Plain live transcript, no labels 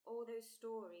all those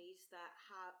stories that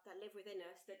live within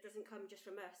us, that doesn't come just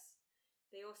from us.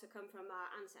 They also come from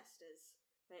our ancestors,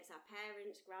 whether it's our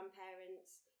parents,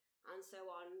 grandparents, and so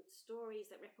on. Stories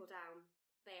that ripple down.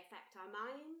 They affect our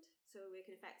mind, so we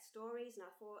can affect stories and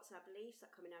our thoughts and our beliefs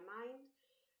that come in our mind.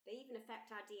 They even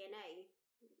affect our DNA.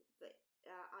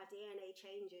 Our DNA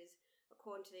changes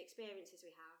according to the experiences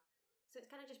we have. So it's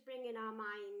kind of just bringing our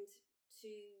mind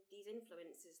to these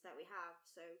influences that we have.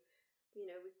 So,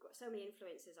 we've got so many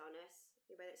influences on us,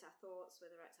 whether it's our thoughts,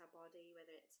 whether it's our body,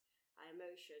 whether it's our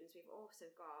emotions. We've also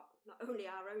got not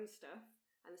only our own stuff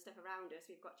and the stuff around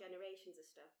us, we've got generations of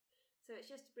stuff. So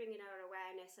it's just bringing our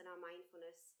awareness and our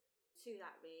mindfulness to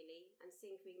that, really, and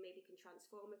seeing if we maybe can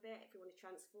transform a bit. If we want to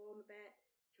transform a bit,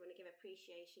 if you want to give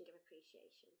appreciation, give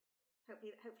appreciation.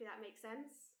 Hopefully that makes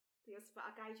sense. But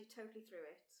I'll guide you totally through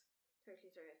it.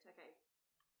 Okay.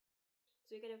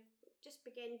 So we're going to just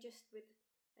begin just with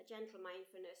a gentle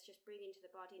mindfulness, just breathe into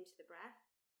the body, into the breath.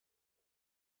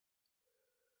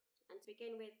 And to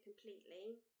begin with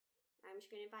completely, I'm just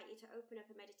going to invite you to open up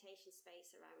a meditation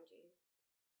space around you.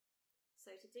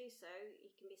 So to do so,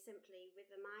 you can be simply with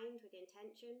the mind, with the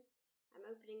intention, I'm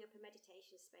opening up a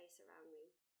meditation space around me.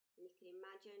 And you can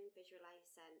imagine, visualize,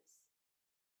 sense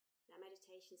that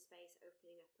meditation space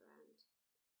opening up around.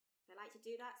 I like to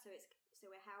do that so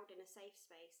we're held in a safe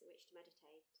space in which to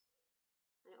meditate.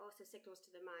 And it also signals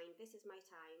to the mind, this is my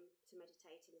time to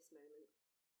meditate in this moment.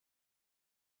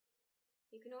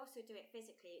 You can also do it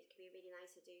physically. It can be really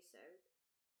nice to do so.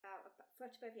 About a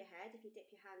foot above your head, if you dip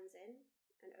your hands in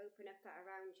and open up that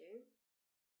around you,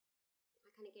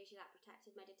 that kind of gives you that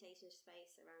protected meditation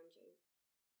space around you,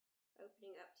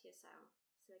 opening up to yourself.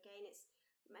 So again,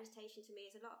 meditation to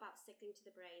me is a lot about signaling to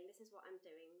the brain, this is what I'm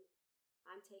doing.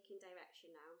 I'm taking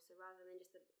direction now. So rather than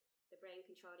just the brain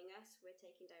controlling us, we're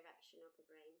taking direction of the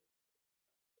brain.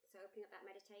 So opening up that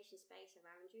meditation space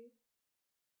around you,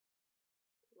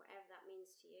 whatever that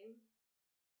means to you.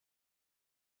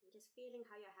 And just feeling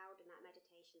how you're held in that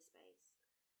meditation space.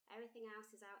 Everything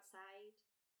else is outside,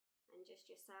 and just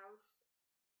yourselves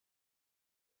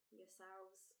in this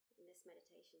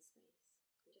meditation space.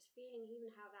 And just feeling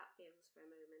even how that feels for a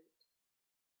moment.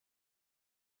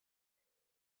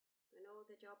 And all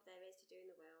the job there is to do in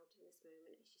the world in this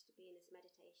moment is just to be in this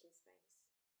meditation space.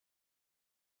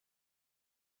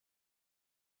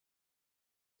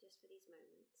 Just for these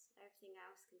moments. Everything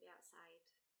else can be outside,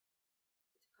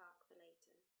 to park for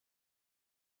later.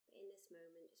 But in this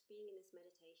moment, just being in this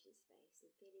meditation space and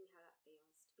feeling how that feels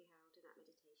to be held in that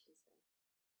meditation space.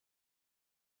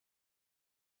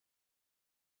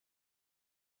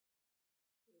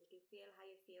 And you can feel how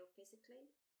you feel physically.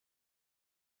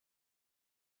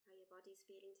 How your body's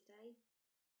feeling today.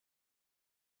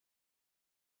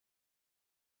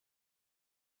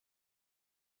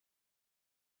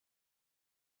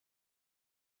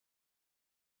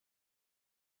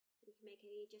 You can make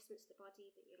any adjustments to the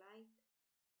body that you like.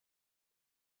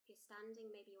 If you're standing,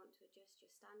 maybe you want to adjust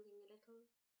your standing a little.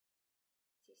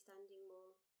 So you're standing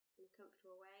more in a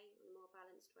comfortable way, in a more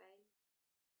balanced way.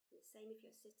 And the same if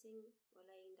you're sitting or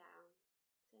laying down.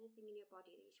 So anything in your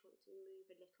body that you just want to move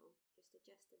a little, just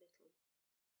adjust a little.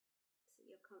 So that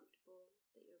you're comfortable,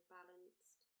 that you're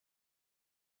balanced.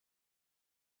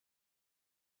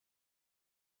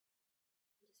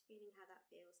 And just feeling how that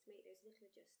feels to make those little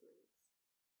adjustments.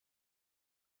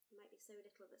 It might be so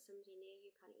little that somebody near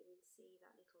you can't even see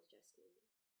that little adjustment.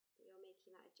 But you're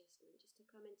making that adjustment just to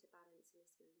come into balance in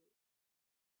this moment.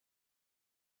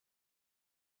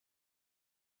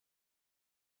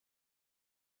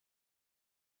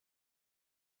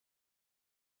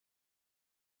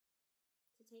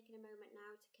 So taking a moment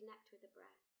now to connect with the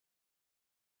breath.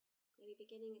 Maybe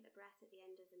beginning at the breath at the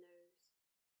end of the nose.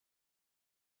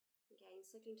 Again,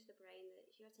 signaling to the brain that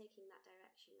you're taking that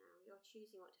direction now. You're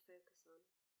choosing what to focus on.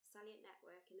 The salient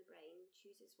network in the brain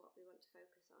chooses what we want to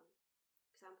focus on.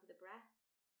 For example, the breath.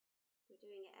 We're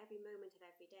doing it every moment of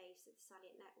every day, so the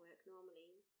salient network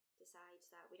normally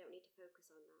decides that we don't need to focus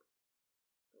on that.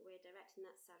 But we're directing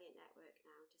that salient network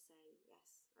now to say,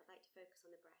 yes, I'd like to focus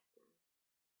on the breath now.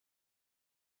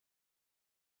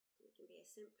 It can be a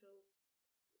simple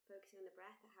focusing on the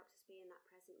breath that helps us be in that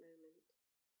present moment.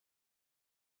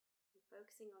 And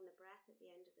focusing on the breath at the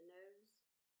end of the nose,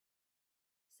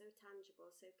 so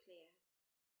tangible, so clear.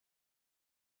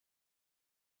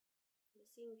 And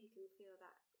just seeing if you can feel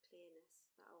that clearness,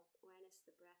 that awareness of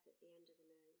the breath at the end of the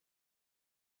nose.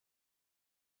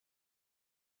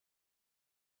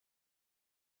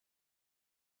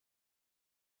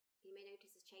 You may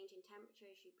notice a change in temperature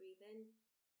as you breathe in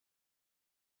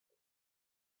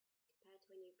compared to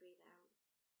when you breathe out.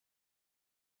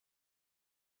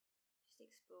 Just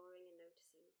exploring and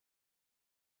noticing.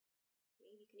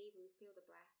 can even feel the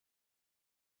breath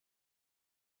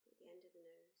at the end of the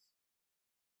nose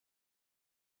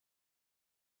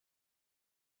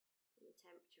and the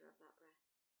temperature of that breath.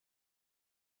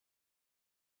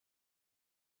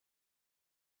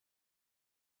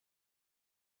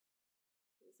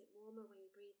 Is it warmer when you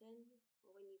breathe in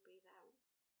or when you breathe out?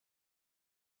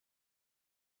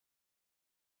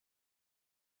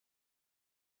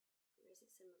 Or is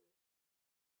it similar?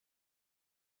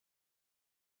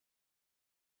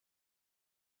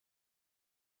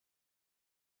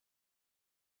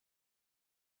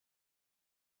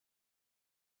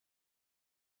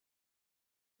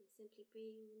 And simply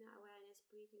bringing that awareness,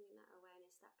 breathing in that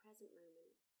awareness, that present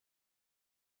moment.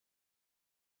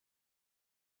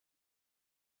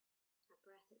 That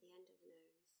breath at the end of the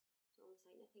nose. It's almost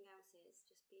like nothing else is,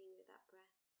 just being with that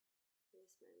breath in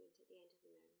this moment at the end of the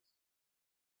nose.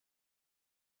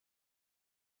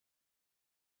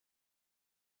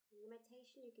 In the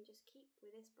meditation, you can just keep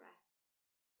with this breath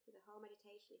through the whole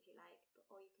meditation if you like,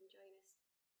 or you can join us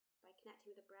by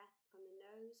connecting with the breath from the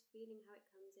nose, feeling how it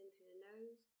comes in through the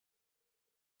nose.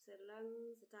 So the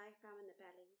lungs, the diaphragm and the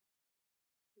belly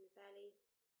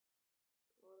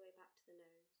all the way back to the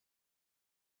nose.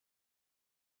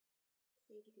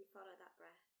 See if you can follow that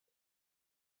breath.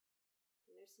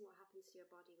 Noticing what happens to your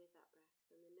body with that breath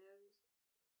from the nose.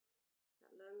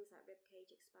 That lungs, that rib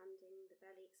cage expanding, the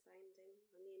belly expanding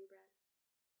on the in-breath,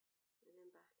 and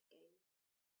then back again.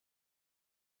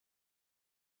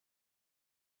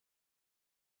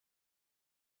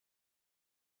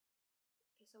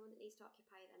 If you're someone that needs to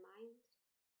occupy their mind,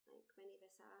 like many of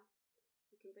us are,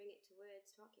 you can bring it to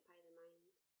words to occupy the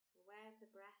mind. So aware of the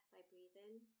breath I breathe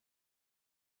in,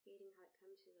 feeling how it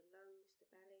comes through the lungs, the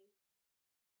belly.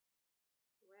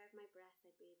 Aware of my breath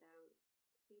I breathe out,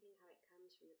 feeling how it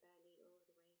comes from the belly all the way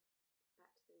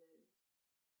back to the nose.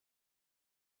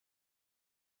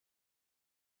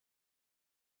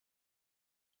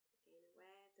 Again,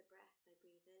 aware of the breath I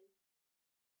breathe in.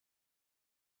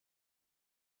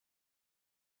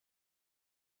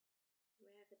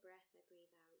 Aware of the breath I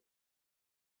breathe out.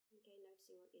 Again,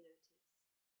 noticing what you notice.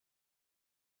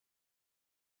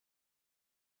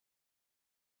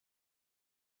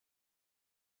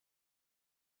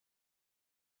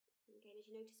 And again, as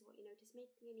you notice what you notice,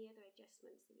 making any other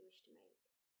adjustments that you wish to make.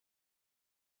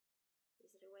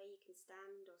 Is it a way you can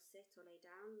stand or sit or lay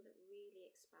down that really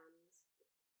expands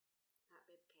that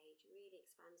rib cage, really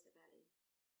expands the belly?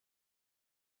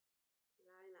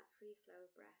 Allowing that free flow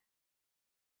of breath.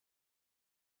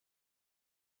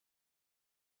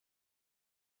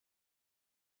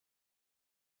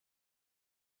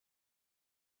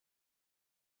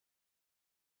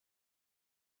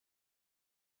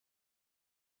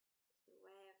 So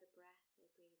aware of the breath I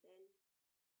breathe in.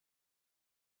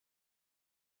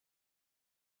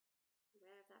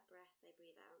 Aware of that breath I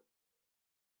breathe out.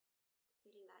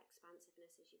 Feeling that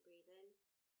expansiveness as you breathe in.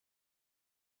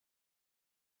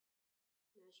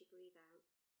 And as you breathe out,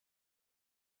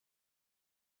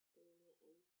 bringing it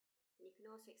in. And you can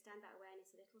also extend that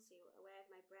awareness a little, so you're aware of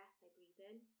my breath, I breathe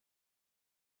in.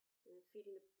 And then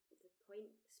feeling the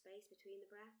point, the space between the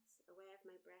breaths, aware of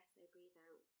my breath, I breathe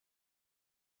out.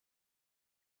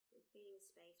 And feeling the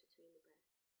space between the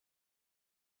breaths.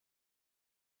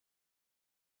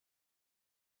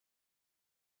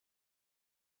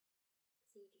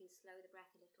 See if you can slow the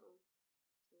breath a little.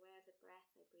 So aware of the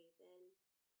breath, I breathe in.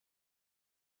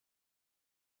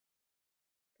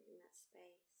 Feeling that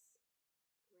space.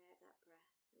 Aware of that breath,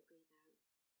 I breathe out.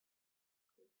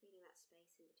 And feeling that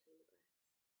space in between the breaths.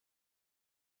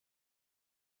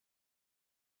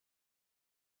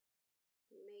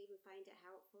 You may even find it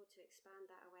helpful to expand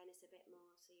that awareness a bit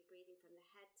more, so you're breathing from the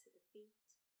head to the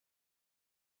feet,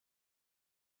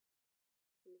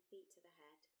 from the feet to the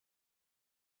head.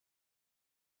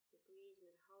 You're breathing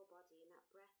with the whole body, and that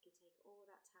breath can take all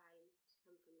that time to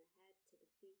come from the head to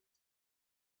the feet.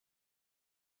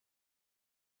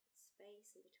 That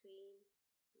space in between,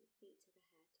 from the feet to the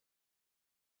head.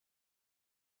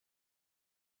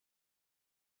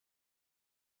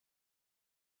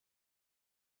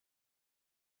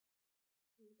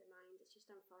 With the mind, it's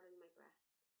just I'm following my breath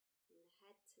from the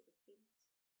head to the feet.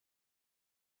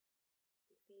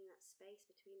 I'm feeling that space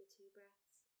between the two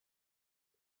breaths.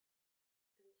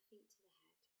 From the feet to the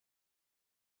head.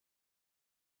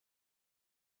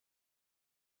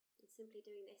 And simply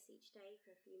doing this each day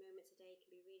for a few moments a day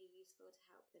can be really useful to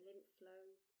help the lymph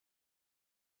flow,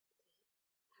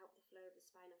 to help the flow of the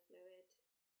spinal fluid,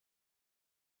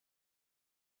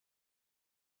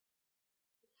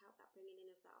 and help that bringing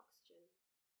in of that oxygen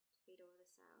to feed all the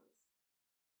cells.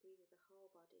 Breathe with the whole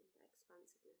body, that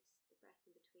expansiveness, the breath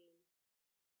in between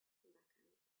and back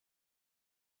out.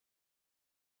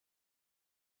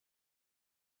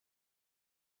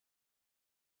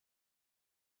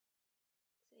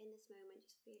 in this moment,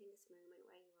 just feeling this moment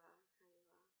where you are, how you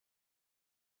are.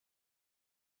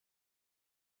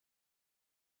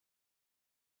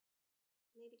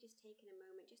 Maybe just taking a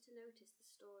moment just to notice the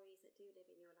stories that do live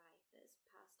in your life that's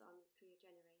passed on through your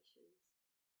generations.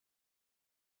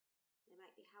 There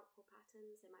might be helpful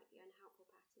patterns, there might be unhelpful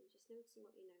patterns, just noticing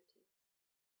what you notice.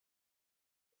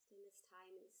 Just in this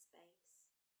time, in this space.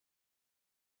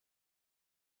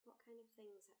 What kind of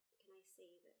things can I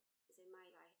see that is in my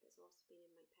life that's also been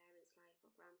in my parents' life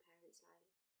or grandparents' life?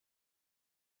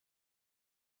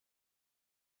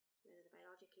 Whether they're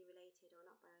biologically related or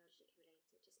not biologically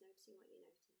related, just noticing what you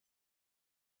notice.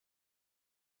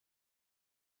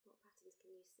 What patterns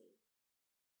can you see?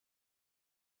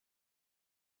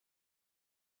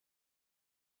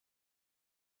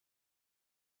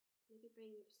 Maybe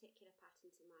bring a particular pattern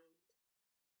to mind.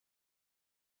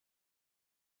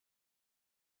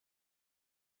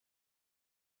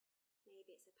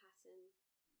 Maybe it's a pattern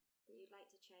that you'd like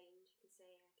to change. You can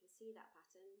say, I can see that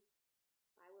pattern,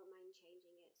 but I won't mind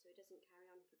changing it so it doesn't carry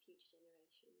on for future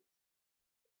generations.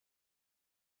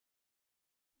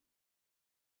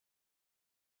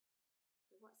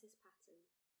 So what's this pattern?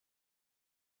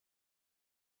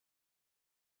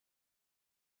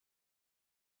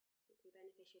 It would be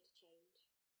beneficial to change.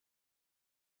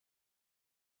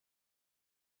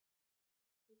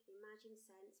 You can imagine,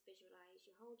 sense, visualise,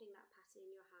 you're holding that pattern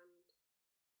in your hand.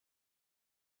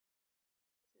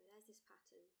 So there's this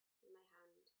pattern in my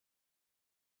hand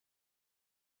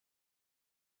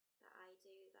that I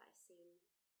do, that I've seen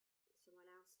someone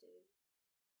else do.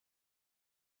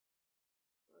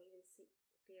 Or even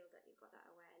feel that you've got that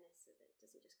awareness so that it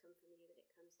doesn't just come from you, that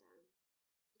it comes down the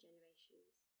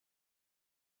generations.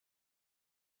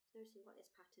 Just noticing what this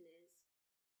pattern is.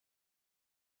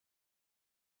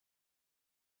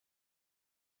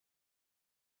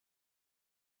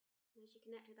 And as you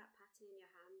connect with that pattern in your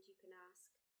hand, you can ask,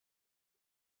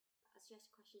 I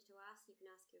suggest questions to ask, you can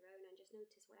ask your own and just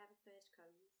notice whatever first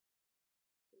comes.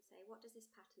 You can say, what does this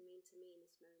pattern mean to me in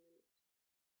this moment?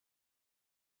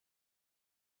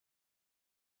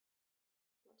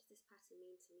 What does this pattern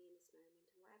mean to me in this moment?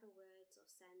 And whatever words or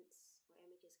sense or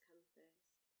images come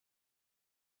first.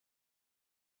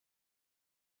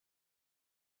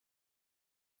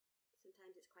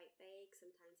 Sometimes it's quite vague,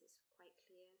 sometimes it's quite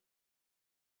clear.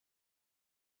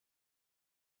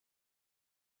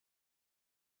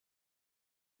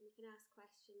 And you can ask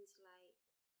questions like,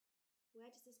 where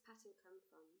does this pattern come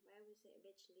from? Where was it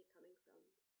originally coming from?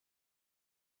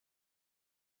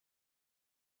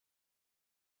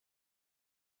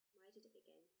 Why did it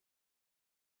begin?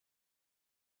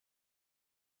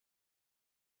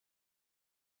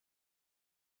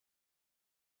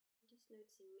 And just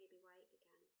noticing maybe why it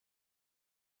began.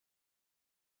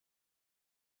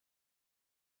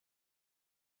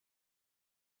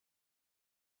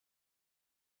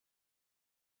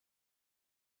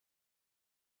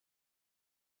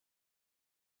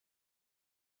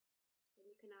 Then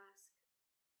you can ask,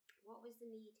 what was the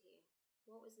need here?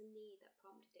 What was the need that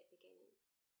prompted it beginning?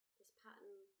 This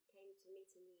pattern came to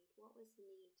meet a need. What was the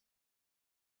need?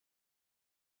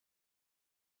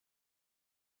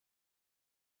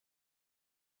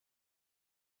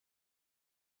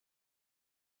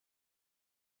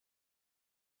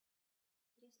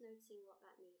 Just noticing what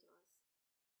that need was.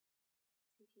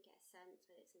 So you can get a sense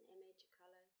whether it's an image, a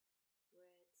colour,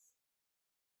 words.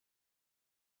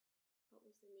 What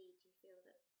was the need you feel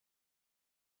that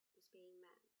was being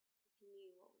met? If you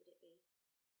knew, what would it be?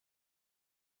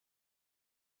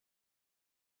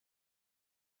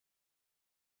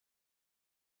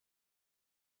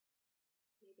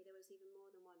 Maybe there was even more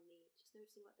than one need, just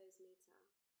noticing what those needs are.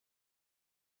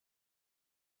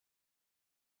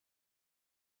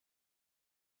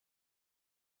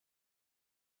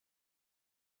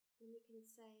 Then you can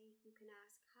say, you can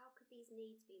ask, how could these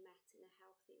needs be met in a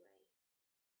healthy way?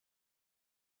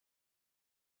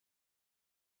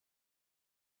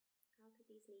 How could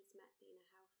these needs met be in a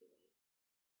healthy way?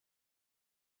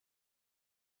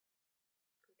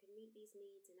 I could meet these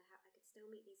needs I could still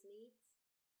meet these needs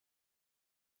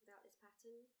without this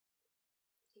pattern.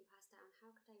 It's been passed down.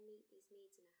 How could I meet these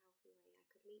needs in a healthy way? I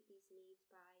could meet these needs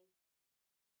by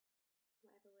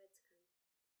whatever words come.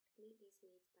 I could meet these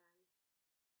needs by.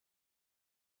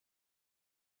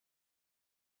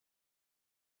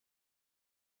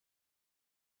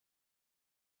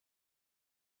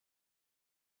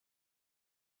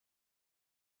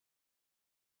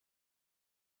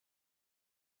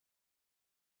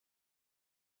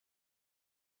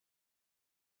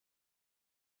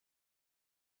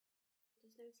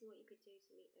 Just noticing what you could do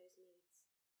to meet those needs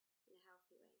in a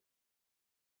healthy way.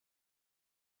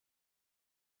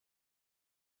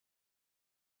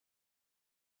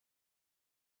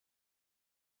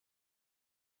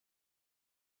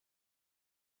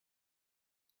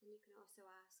 Also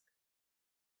ask,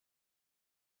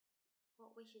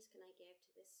 what wishes can I give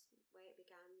to this way it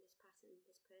began, this pattern,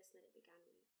 this person that it began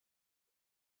with?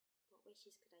 What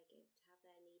wishes could I give to have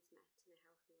their needs met in a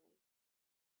healthy way?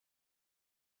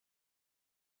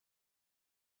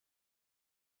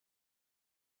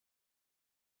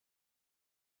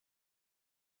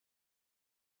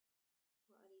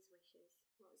 What are these wishes?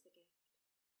 What was the gift?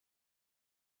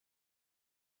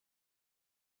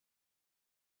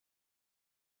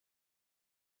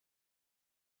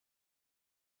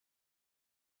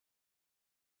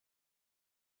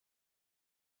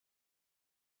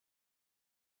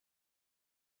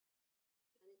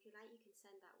 And if you like, you can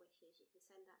send that wishes, you can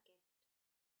send that gift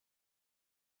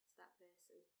to that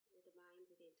person with a mind,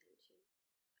 with the intention.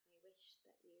 I wish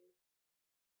that you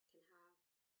can have,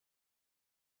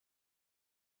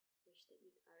 wish that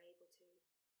you are able to.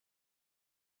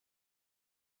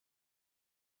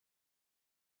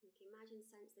 You can imagine,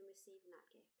 sense them receiving that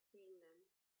gift, freeing them,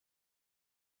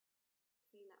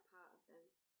 freeing that part of them,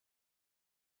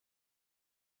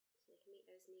 so they can meet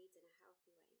those needs in a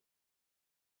healthy way.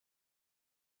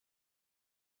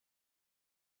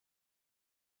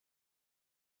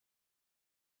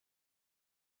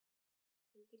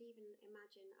 You could even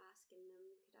imagine asking them,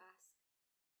 you could ask,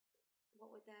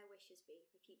 what would their wishes be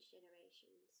for future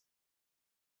generations?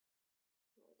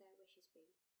 What would their wishes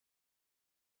be?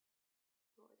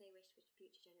 What would they wish for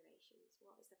future generations?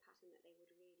 What is the pattern that they would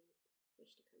really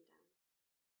wish to come down?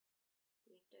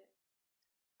 You have to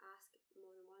ask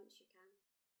more than once, you can.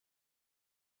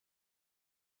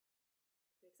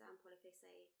 For example, if they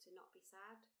say to not be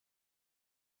sad,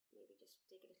 maybe just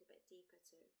dig a little bit deeper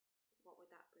to what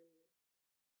would that bring you?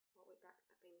 What would that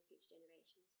bring the future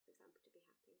generations? For example, to be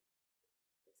happy.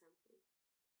 For example.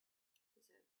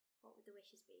 So, what would the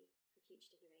wishes be for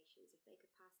future generations if they could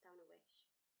pass down a wish?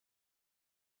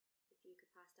 If you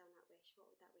could pass down that wish, what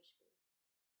would that wish be?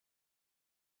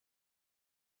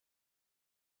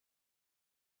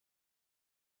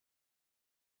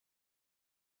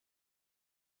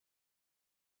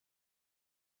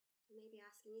 Maybe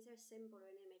asking, is there a symbol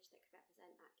or an image that could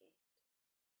represent that gift?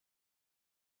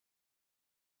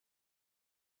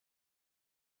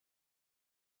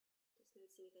 Just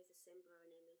noticing if there's a symbol or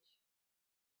an image.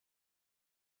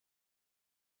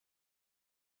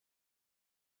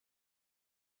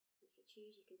 If you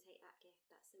choose, you can take that gift,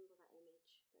 that symbol, that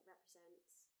image that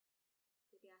represents.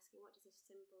 You'll be asking, what does this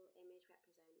symbol, image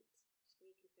represent? Just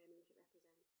reconfirming what it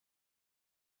represents.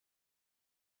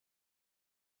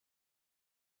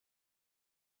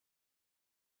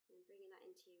 And bringing that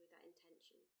into you with that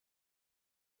intention.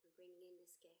 And bringing in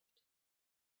this gift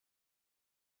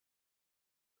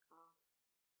of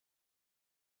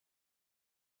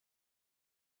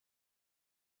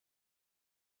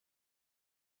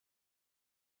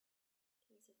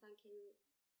so thanking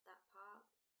that part,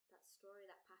 that story,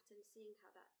 that pattern, seeing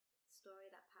how that story,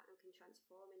 that pattern can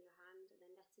transform in your hand, and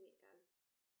then letting it go.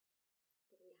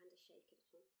 Giving your hand a shake a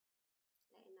little.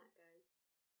 Letting that go.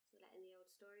 So letting the old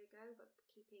story go, but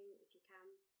keeping, if you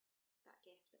can, that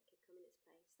gift that could come in its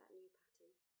place, that new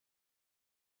pattern.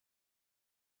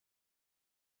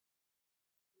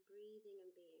 And breathing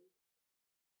and being.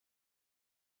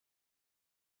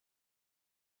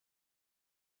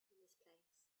 In this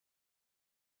place.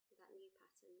 With that new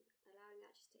pattern, allowing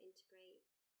that just to integrate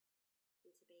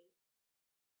and to be.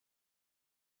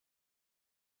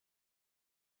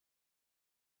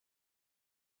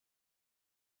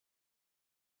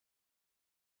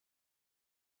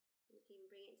 You can even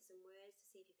bring it into some words to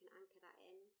see if you can anchor that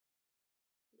in.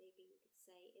 Maybe you could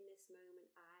say, in this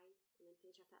moment I, and then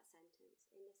finish off that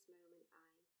sentence. In this moment I.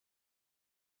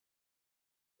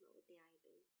 What would the I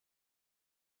be?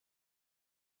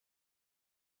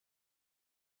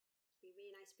 It would be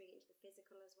really nice to bring it into the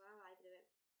physical as well, either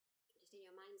just in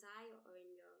your mind's eye or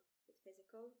in your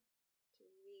physical, to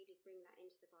really bring that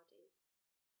into the body.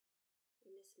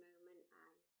 In this moment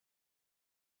I.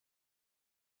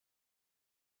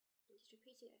 I'm just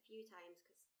repeating it a few times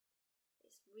because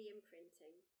it's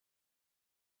re-imprinting.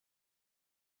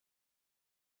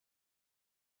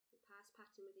 The past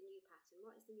pattern with the new pattern.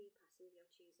 What is the new pattern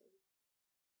you're choosing?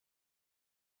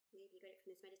 Maybe you got it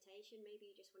from this meditation,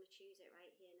 maybe you just want to choose it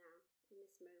right here now. In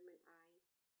this moment I.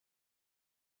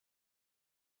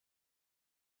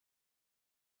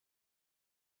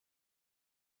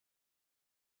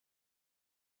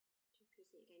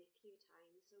 Repeating it again a few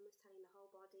times, almost telling the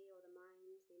whole body or the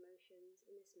mind, the emotions,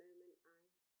 in this moment I.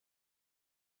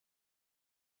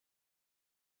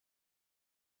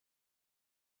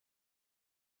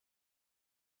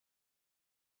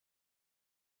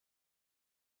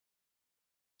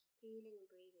 Feeling and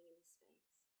breathing in this space.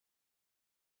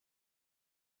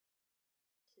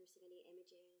 noticing any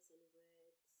images, any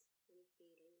words, any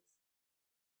feelings.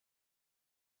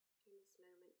 In this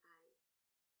moment,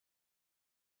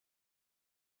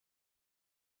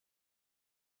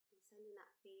 I'm sending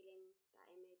that feeling, that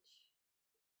image,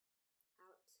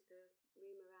 out to the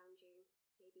room around you,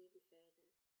 maybe even further.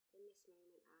 In this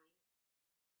moment,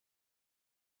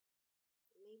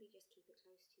 and maybe just keep it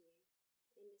close to you.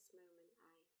 In this moment,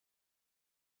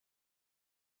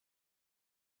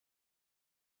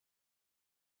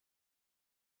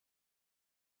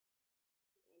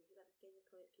 Again, if you've got the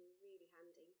physical, it can be really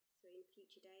handy. So in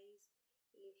future days,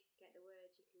 even if you forget the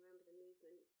words, you can remember the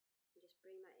movement and just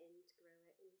bring that in to grow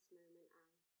it. In this moment,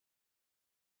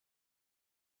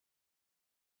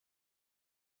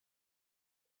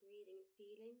 breathing and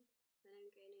feeling. Then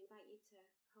I'm going to invite you to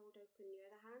hold open your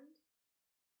other hand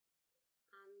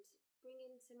and bring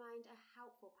into mind a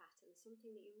helpful pattern, something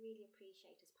that you really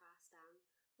appreciate has passed down.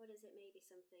 What is it? Maybe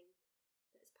something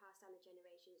that's passed down the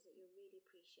generations that you really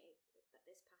appreciate that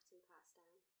this pattern passed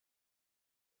down.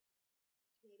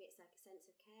 Maybe it's like a sense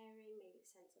of caring, maybe it's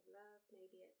a sense of love,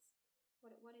 maybe it's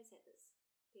what is it that's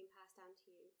been passed down to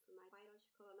you from my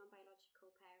biological or non-biological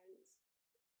parents,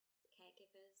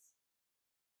 caregivers,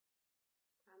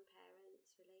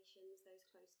 grandparents, relations, those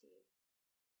close to you.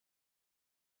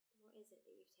 What is it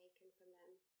that you've taken from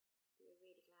them that you're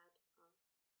really glad of?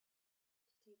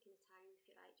 Just taking the time, if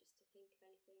you like, just to think of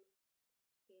anything, to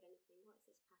feel anything. What is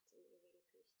this pattern that you're really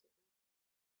appreciative of?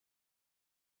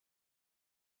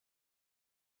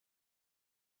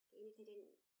 Even if they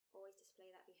didn't always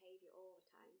display that behaviour all the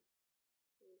time,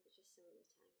 even if it's just some of the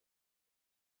time.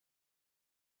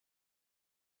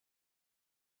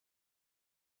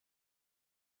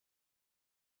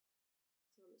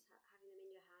 So almost having them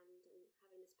in your hand and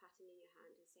having this pattern in your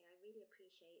hand and say, I really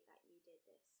appreciate that you did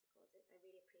this, or I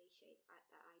really appreciate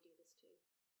that I do this too.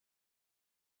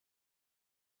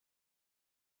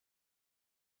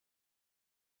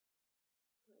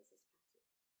 What is this pattern?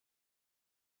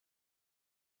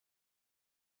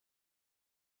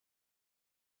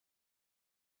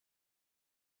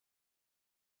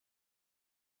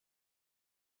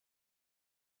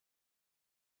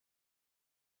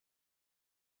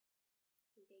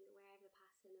 And being aware of the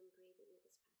pattern and breathing with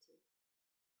this pattern.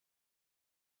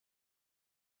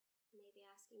 Maybe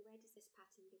asking, where does this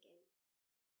pattern begin?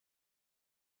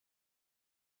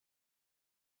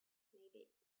 Maybe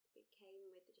it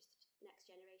came with just the next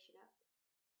generation up.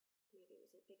 Maybe it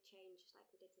was a big change just like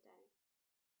we did today.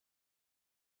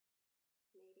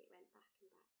 Maybe it went back and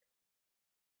back.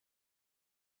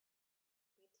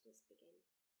 Where did this begin?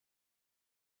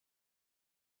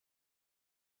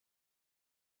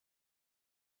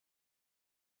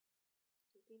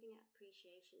 And giving it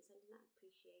appreciation, sending that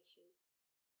appreciation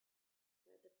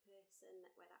for the person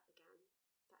where that began,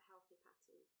 that healthy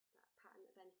pattern, that pattern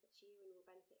that benefits you and will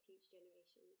benefit future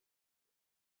generations.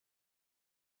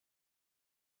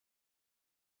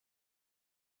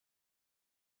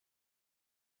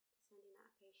 Sending that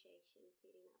appreciation,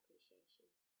 feeling that appreciation.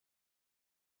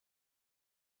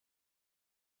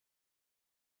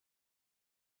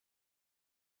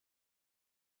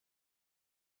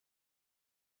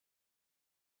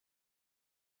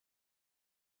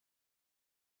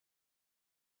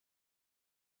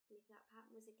 And if that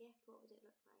pattern was a gift, what would it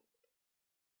look like?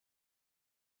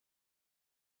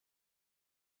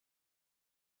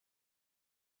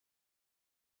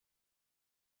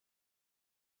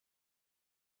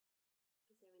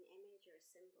 Is there an image or a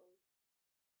symbol?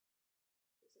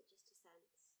 Or is it just a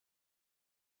sense?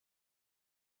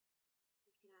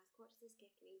 You can ask, what does this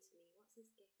gift mean to me? What's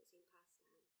this gift that's been passed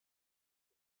down?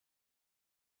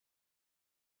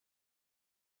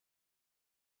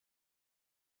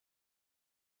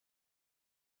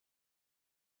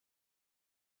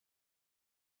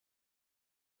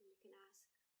 And you can ask,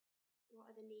 what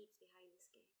are the needs behind this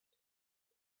gift?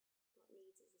 What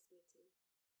needs is this meeting?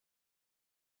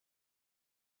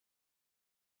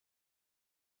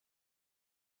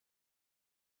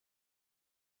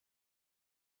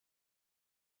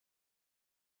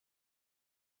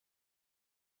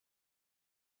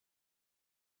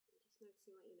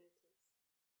 Noticing what you notice.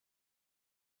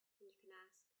 And you can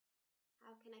ask,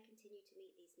 how can I continue to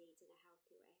meet these needs in a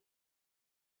healthy way?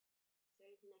 Is there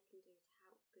anything I can do to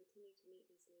help continue to meet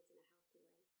these needs in a healthy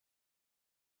way?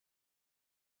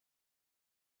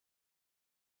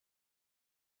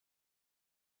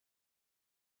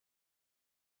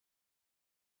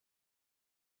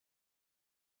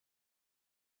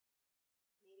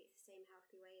 Maybe it's the same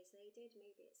healthy way as they did,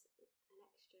 maybe it's an extra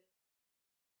version,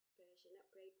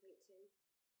 upgrade 0.2.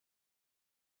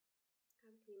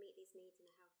 How can we meet these needs in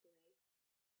a healthy way?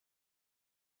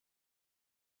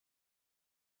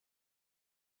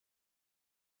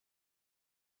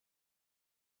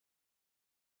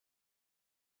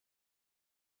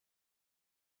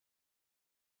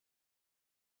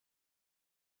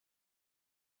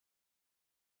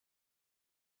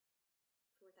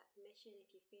 that permission, if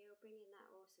you feel, bringing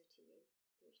that also to you.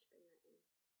 If you wish to bring that in.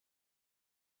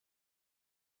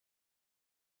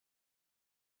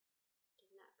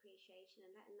 Giving that appreciation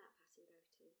and letting that pattern go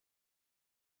too.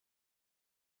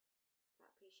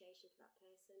 That appreciation for that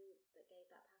person that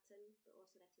gave that pattern, but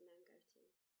also letting them go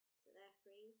too. So they're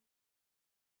free,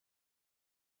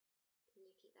 and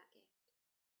you keep that gift.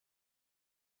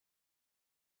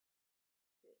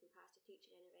 So it can pass to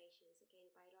future generations,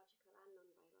 again biological and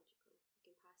non-biological.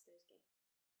 You can pass those gifts.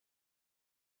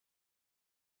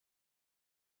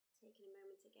 Taking a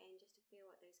moment again just to feel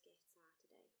what those gifts are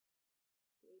today.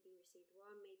 Maybe you received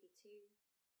one, maybe two.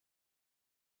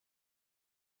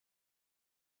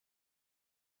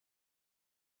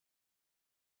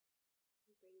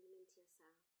 And bring them into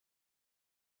yourself.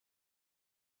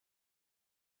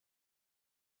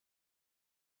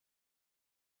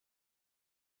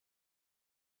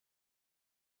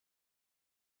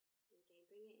 And again,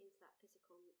 bring it into that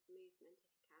physical movement if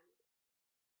you can.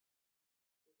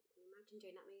 You can imagine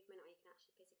doing that movement, or you can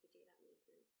actually physically do that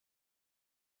movement.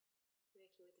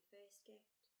 Working with the first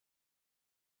gift,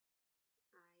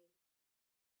 I,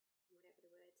 whatever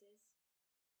the words is.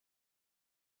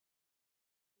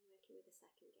 And working with the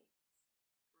second gift, I.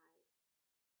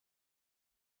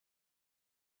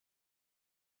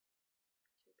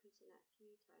 Just repeating that a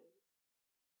few times.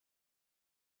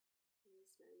 In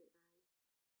this moment, I.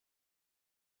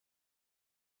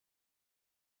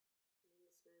 And in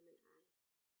this moment, I.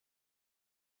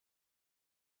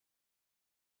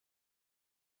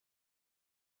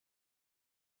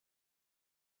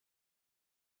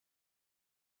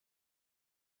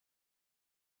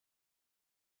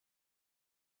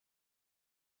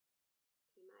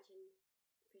 Imagine,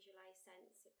 visualize,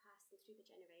 sense it passing through the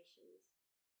generations,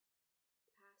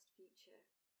 past, future,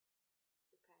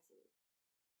 and present,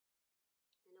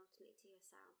 and ultimately to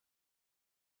yourself,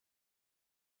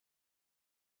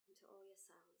 and to all your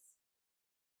cells.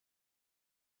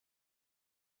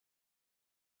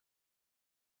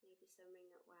 Maybe summing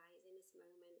up wise, in this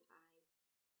moment I.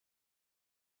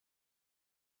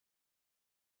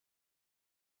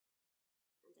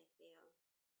 And I feel.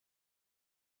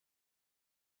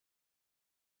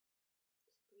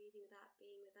 Breathing with that,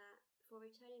 being with that, before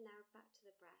returning now back to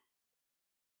the breath.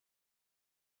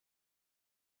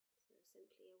 So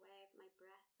simply aware of my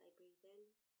breath, I breathe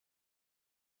in.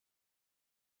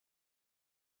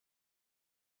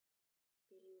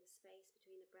 Feeling the space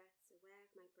between the breaths, aware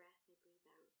of my breath, I breathe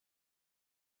out.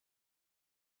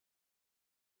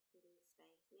 Feeling the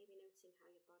space, maybe noticing how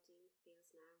your body feels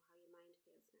now, how your mind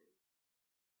feels now.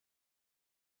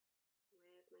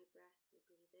 Aware of my breath, I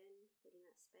breathe in, feeling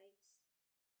that space.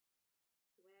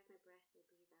 Aware of my breath, I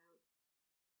breathe out,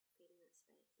 feeling that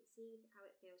space. And seeing how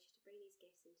it feels just to bring these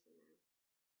gifts into the now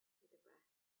with the breath.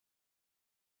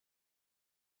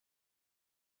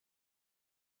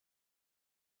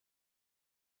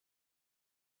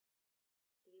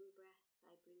 The in-breath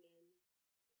I bring in.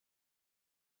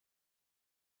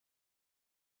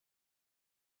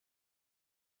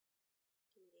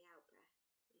 And with the out-breath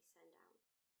I send out.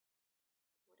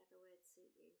 Whatever words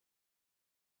suit you.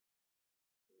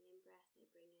 The in-breath I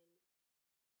bring in.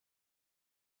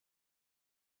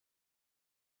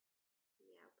 And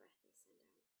the out-breath I send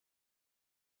out.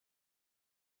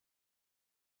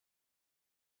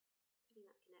 Feeling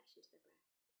that connection to the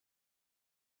breath.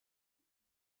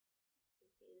 And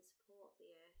feeling the support of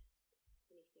the earth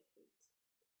beneath your feet.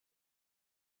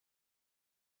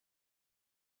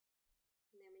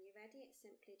 And then when you're ready, it's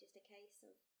simply just a case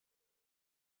of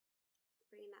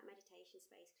bringing that meditation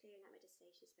space, clearing that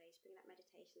meditation space, bringing that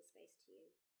meditation space to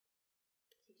you.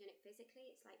 So if you've done it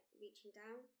physically, it's like reaching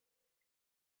down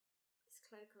this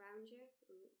cloak around you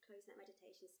and closing that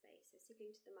meditation space. So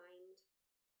signaling to the mind,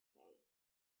 okay,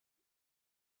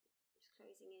 just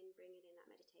closing in, bringing in that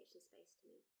meditation space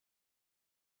to me.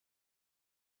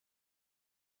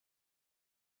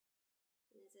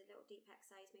 And there's a little deep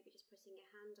exercise, maybe just putting your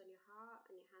hand on your heart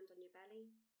and your hand on your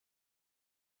belly.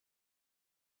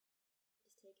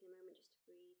 Taking a moment just to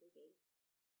breathe and be.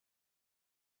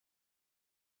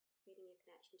 Feeling your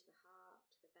connection to the heart,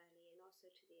 to the belly, and also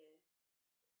to the earth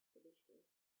beneath you.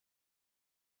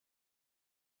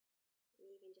 And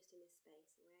even just in this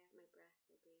space, aware of my breath,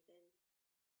 I breathe in.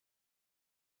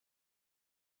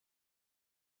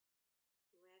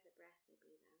 Aware of the breath, I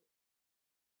breathe out.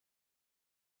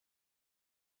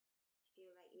 If you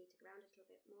feel like you need to ground a little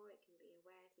bit more, it can be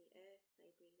aware of the earth, I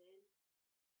breathe in.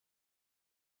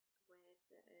 Aware of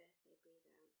the earth, I breathe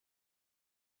out.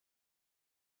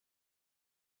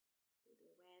 Maybe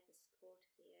aware of the support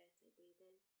of the earth, I breathe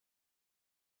in.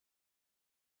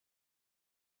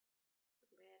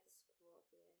 Aware of the support of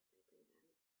the earth, I breathe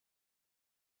out.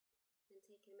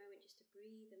 taking a moment just to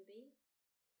breathe and be.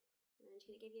 And I'm just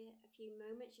going to give you a few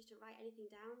moments just to write anything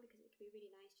down, because it can be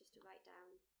really nice just to write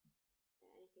down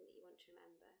anything that you want to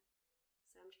remember.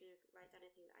 So I'm just going to write down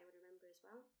anything that I would remember as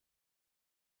well.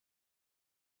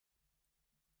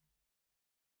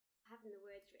 Having the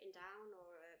words written down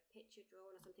or a picture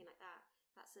drawn or something like that,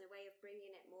 that's a way of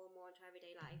bringing it more and more into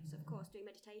everyday life. So of course doing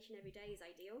meditation every day is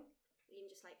ideal, even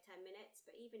just like 10 minutes,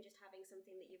 but even just having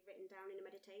something that you've written down in a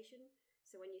meditation,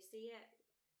 so when you see it,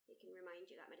 it can remind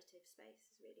you that meditative space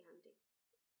is really handy.